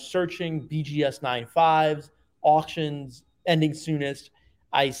 I am searching BGS 9.5s, auctions ending soonest.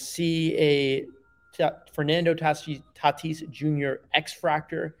 I see a Fernando Tatis Jr.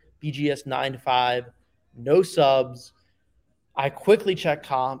 X-Fractor BGS 9.5, no subs. I quickly check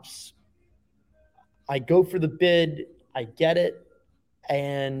comps. I go for the bid. I get it.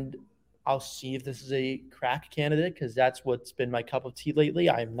 And I'll see if this is a crack candidate because that's what's been my cup of tea lately.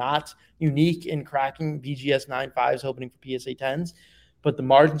 I am not unique in cracking BGS 9.5s, hoping for PSA 10s, but the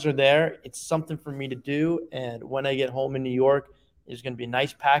margins are there. It's something for me to do. And when I get home in New York, there's going to be a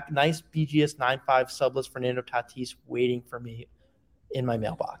nice BGS 9.5 subless Fernando Tatis waiting for me in my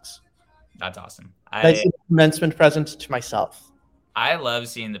mailbox. That's awesome. Nice commencement present to myself. I love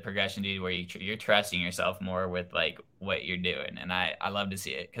seeing the progression, dude, where you're trusting yourself more with like what you're doing, and I love to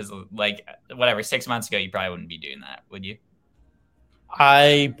see it because like whatever 6 months ago you probably wouldn't be doing that, would you?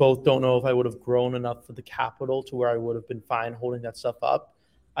 I both don't know if I would have grown enough for the capital to where I would have been fine holding that stuff up.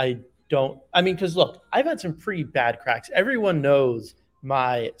 Because look, I've had some pretty bad cracks. Everyone knows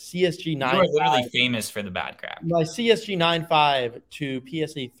my CSG 9. You are literally famous for the bad crack. My CSG 9.5 to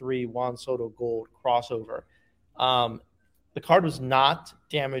PSA 3 Juan Soto Gold crossover. The card was not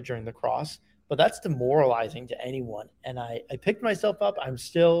damaged during the cross, but that's demoralizing to anyone. And I picked myself up. I'm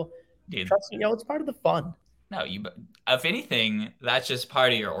still trusting. It's part of the fun. No, if anything, that's just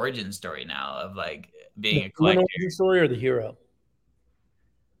part of your origin story now of like being a collector. The story or the hero?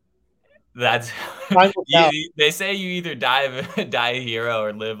 That's they say you either die a hero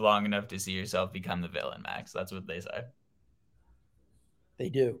or live long enough to see yourself become the villain, Max. That's what they say. They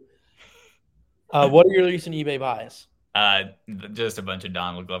do. What are your recent eBay buys? Just a bunch of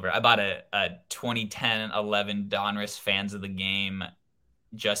Donald Glover. I bought a 2010-11 Donruss Fans of the Game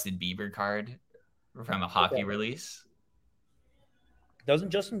Justin Bieber card from a hockey release. Doesn't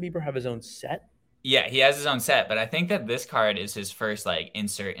Justin Bieber have his own set? Yeah, he has his own set, but I think that this card is his first like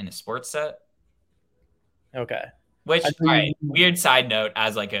insert in a sports set. Okay. Which, all right, weird side note,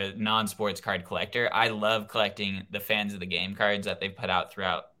 as like a non-sports card collector, I love collecting the Fans of the Game cards that they've put out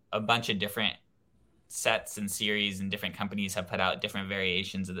throughout a bunch of different sets and series, and different companies have put out different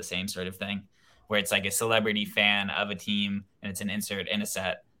variations of the same sort of thing, where it's like a celebrity fan of a team and it's an insert in a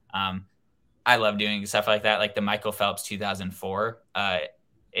set. I love doing stuff like that. Like the Michael Phelps 2004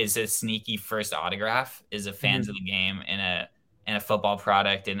 is a sneaky first autograph, is a Fans of the Game in a football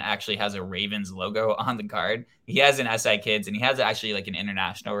product, and actually has a Ravens logo on the card. He has an SI Kids, and he has actually like an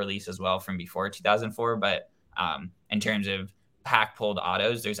international release as well from before 2004. But in terms of pack pulled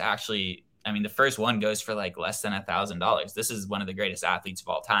autos, there's actually, the first one goes for like less than $1,000. This is one of the greatest athletes of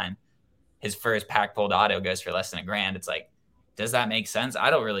all time. His first pack pulled auto goes for less than $1,000. It's like, does that make sense? I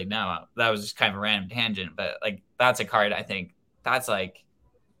don't really know. That was just kind of a random tangent, but like that's a card. I think that's a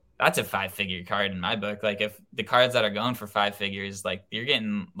 5-figure card in my book. Like if the cards that are going for 5 figures, like you're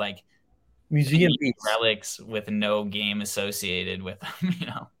getting like museum relics with no game associated with them,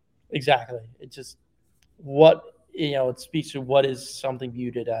 Exactly. It just it speaks to what is something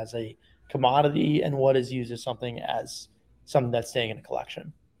viewed as a commodity and what is used as something that's staying in a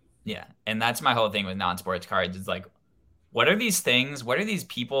collection. Yeah. And that's my whole thing with non-sports cards. It's like, what are these things? What are these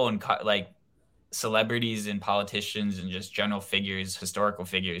people and like celebrities and politicians and just general figures, historical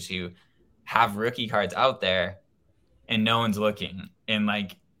figures who have rookie cards out there and no one's looking, and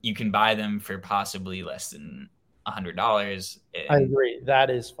like you can buy them for possibly less than $100. I agree. That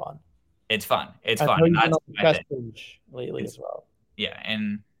is fun. It's fun. It's fun. That's best lately as well. Yeah.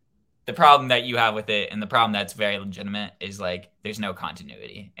 And the problem that you have with it, and the problem that's very legitimate, is like there's no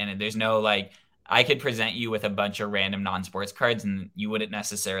continuity, and there's no like, I could present you with a bunch of random non-sports cards and you wouldn't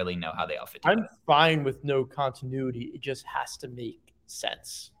necessarily know how they all fit together. I'm fine with no continuity. It just has to make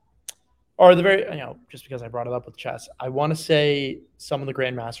sense. Or just because I brought it up with chess, I want to say some of the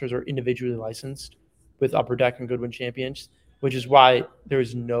Grandmasters are individually licensed with Upper Deck and Goodwin Champions, which is why there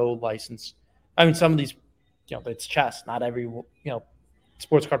is no license. Some of these, it's chess. Not every,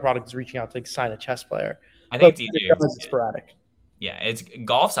 sports card product is reaching out to sign a chess player. I think it's sporadic. Yeah,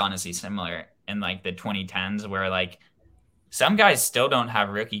 golf's honestly similar in like the 2010s, where like some guys still don't have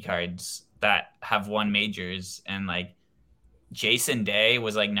rookie cards that have won majors, and like Jason Day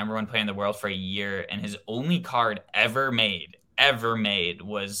was like #1 player in the world for a year, and his only card ever made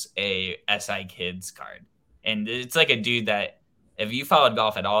was a SI Kids card. And it's like a dude that, if you followed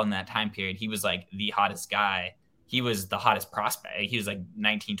golf at all in that time period, he was like the hottest guy. He was the hottest prospect. He was like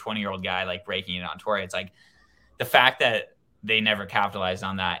 19, 20-year-old guy, like breaking it on tour. It's like the fact that they never capitalized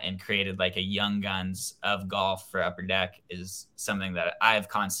on that and created like a young guns of golf for Upper Deck is something that I've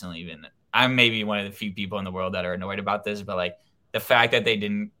constantly been. I'm maybe one of the few people in the world that are annoyed about this, but like the fact that they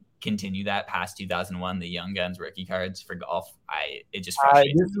didn't continue that past 2001, the Young Guns rookie cards for golf, it just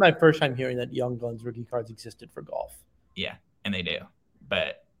frustrates This is my first time hearing that Young Guns rookie cards existed for golf. Yeah, and they do,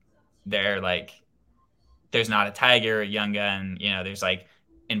 but they're like, there's not a Tiger, a Young Gun. There's like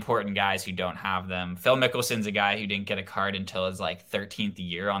important guys who don't have them. Phil Mickelson's a guy who didn't get a card until his like 13th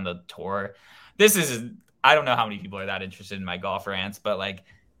year on the tour. I don't know how many people are that interested in my golf rants, but like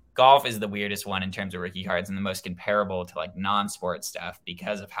golf is the weirdest one in terms of rookie cards and the most comparable to like non-sport stuff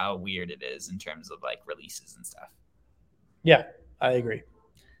because of how weird it is in terms of like releases and stuff. Yeah, I agree.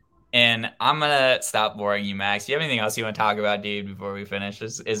 And I'm going to stop boring you, Max. Do you have anything else you want to talk about, dude, before we finish?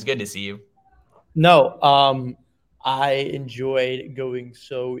 It's good to see you. No, I enjoyed going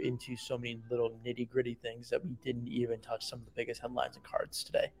so into so many little nitty-gritty things that we didn't even touch some of the biggest headlines and cards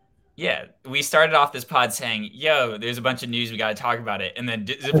today. Yeah, we started off this pod saying, yo, there's a bunch of news, we got to talk about it. And then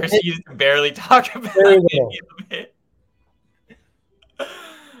proceeded to barely talk about it.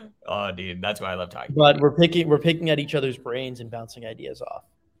 Oh, dude, that's why I love talking. But we're picking at each other's brains and bouncing ideas off.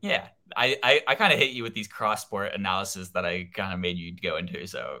 Yeah, I kind of hate you with these cross-sport analysis that I kind of made you go into.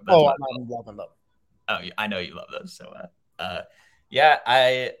 So I'm loving them. Oh, I know you love those. So, yeah,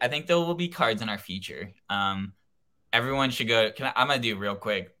 I think there will be cards in our future. Everyone should go. I'm gonna do real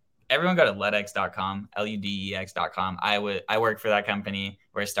quick. Everyone go to ludex.com, LUDEX.com. I work for that company.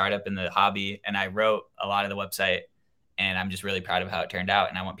 We're a startup in the hobby, and I wrote a lot of the website, and I'm just really proud of how it turned out.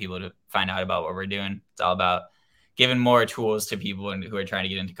 And I want people to find out about what we're doing. It's all about giving more tools to people who are trying to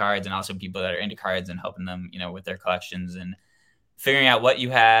get into cards, and also people that are into cards and helping them, with their collections and figuring out what you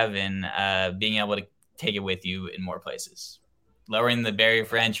have and being able to take it with you in more places, lowering the barrier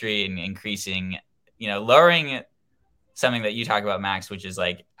for entry and increasing, lowering something that you talk about, Max, which is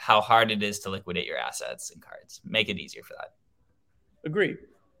like how hard it is to liquidate your assets in cards. Make it easier for that. Agreed.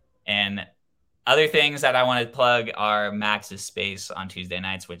 And other things that I want to plug are Max's space on Tuesday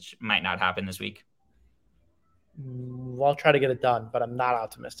nights, which might not happen this week. I'll try to get it done, but I'm not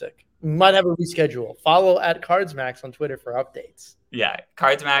optimistic. We might have a reschedule. Follow at CardsMax on Twitter for updates. Yeah,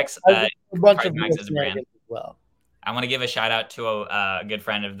 CardsMax. A bunch of CardsMax is a brand as well. I want to give a shout out to a good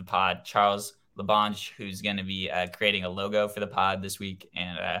friend of the pod, Charles LeBonge, who's going to be creating a logo for the pod this week,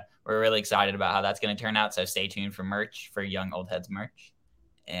 and we're really excited about how that's going to turn out. So stay tuned for merch, for Young Old Heads merch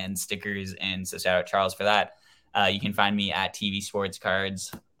and stickers. And so shout out Charles for that. You can find me at TV Sports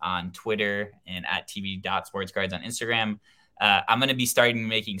Cards on Twitter and at TV.sportscards on Instagram. I'm going to be starting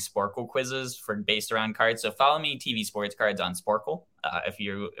making Sporkle quizzes based around cards. So follow me, TV Sports Cards on Sporkle, if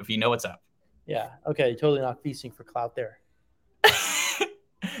you know what's up. Yeah. Okay. Totally not feasting for clout there.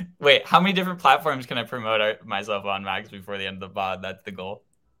 Wait, how many different platforms can I promote myself on, Max, before the end of the pod? That's the goal.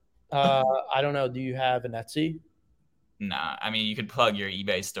 I don't know. Do you have an Etsy? Nah. I mean, you could plug your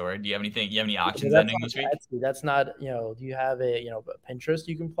eBay store. Do you have anything? You have any auctions ending this week? Etsy. That's not, do you have a Pinterest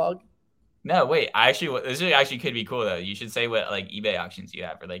you can plug? No, wait. This actually could be cool though. You should say what like eBay auctions you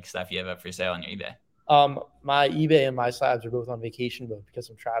have or like stuff you have up for sale on your eBay. My eBay and my slabs are both on vacation mode because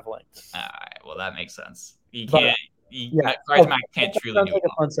I'm traveling. All right. Well, that makes sense. You can't. CardsMax can't truly do it. Like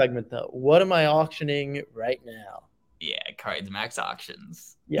a fun segment though. What am I auctioning right now? Yeah, CardsMax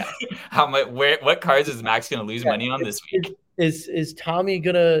auctions. Yeah. How much? What cards is Max gonna lose money on this week? Is Tommy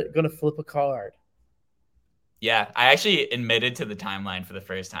gonna flip a card? Yeah, I actually admitted to the timeline for the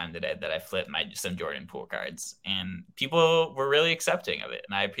first time today that I flipped some Jordan Poole cards, and people were really accepting of it,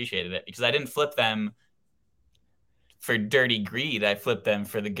 and I appreciated it because I didn't flip them for dirty greed. I flipped them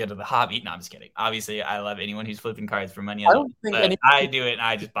for the good of the hobby. No, I'm just kidding. Obviously, I love anyone who's flipping cards for money. I do it, and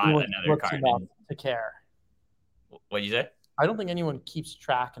I just bought another card. To care. What'd you say? I don't think anyone keeps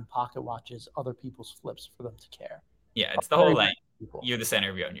track and pocket watches other people's flips for them to care. Yeah, it's the whole like you're the center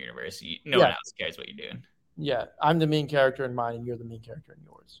of your own universe. No one else cares what you're doing. Yeah, I'm the main character in mine, and you're the main character in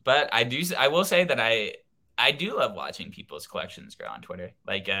yours. But I will say that I do love watching people's collections grow on Twitter.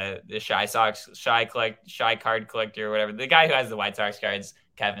 Like the Shy card collector or whatever. The guy who has the White Sox cards,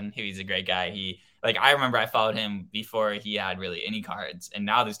 Kevin, he's a great guy. I remember I followed him before he had really any cards, and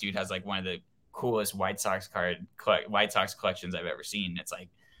now this dude has like one of the coolest White Sox collections I've ever seen. It's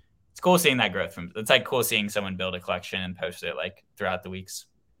cool seeing that growth it's like cool seeing someone build a collection and post it like throughout the weeks.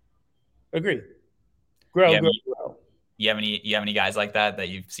 Agree. Grow. you have any guys like that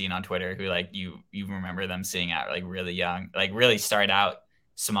you've seen on Twitter who like you remember them seeing out like really young, like really start out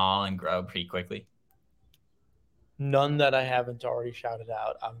small and grow pretty quickly? None that I haven't already shouted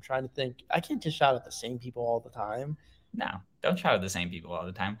out. I'm trying to think. I can't just shout at the same people all the time. No, don't shout at the same people all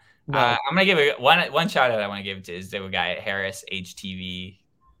the time. No. I'm gonna give one shout out I want to give to is the guy at Harris HTV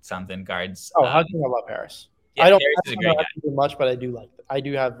something guards. Oh, how can I love Harris? Yeah, Harris is a great guy. Do much, but I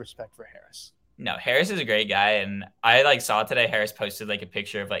do have respect for Harris. No, Harris is a great guy, and I like saw today Harris posted like a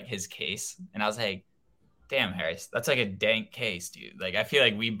picture of like his case, and I was like, damn, Harris, that's like a dank case, dude. Like I feel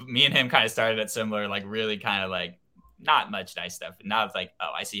like me and him kind of started at similar, like really kind of like not much nice stuff. And now it's like,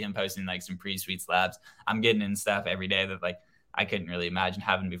 oh, I see him posting like some pretty sweet slabs. I'm getting in stuff every day that like I couldn't really imagine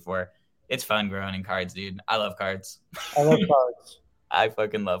having before. It's fun growing in cards, dude. I love cards. I love cards. I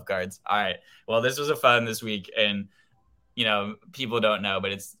fucking love cards. All right. Well, this was a fun this week, and you know, people don't know,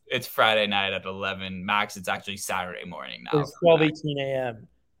 but it's Friday night at 11. Max, it's actually Saturday morning now. It's 12:18 a.m.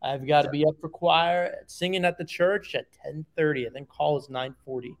 I've got to be up for choir, singing at the church at 10:30. I think call is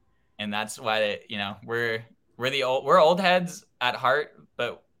 9:40. And that's why, you know, we're old heads at heart,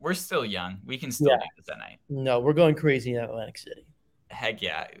 but we're still young. We can still do this at night. No, we're going crazy in Atlantic City. Heck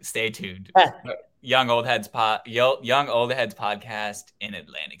yeah. Stay tuned. Young Old Heads podcast in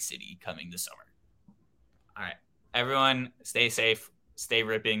Atlantic City coming this summer. All right. Everyone, stay safe. Stay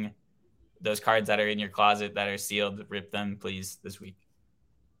ripping those cards that are in your closet that are sealed. Rip them, please, this week.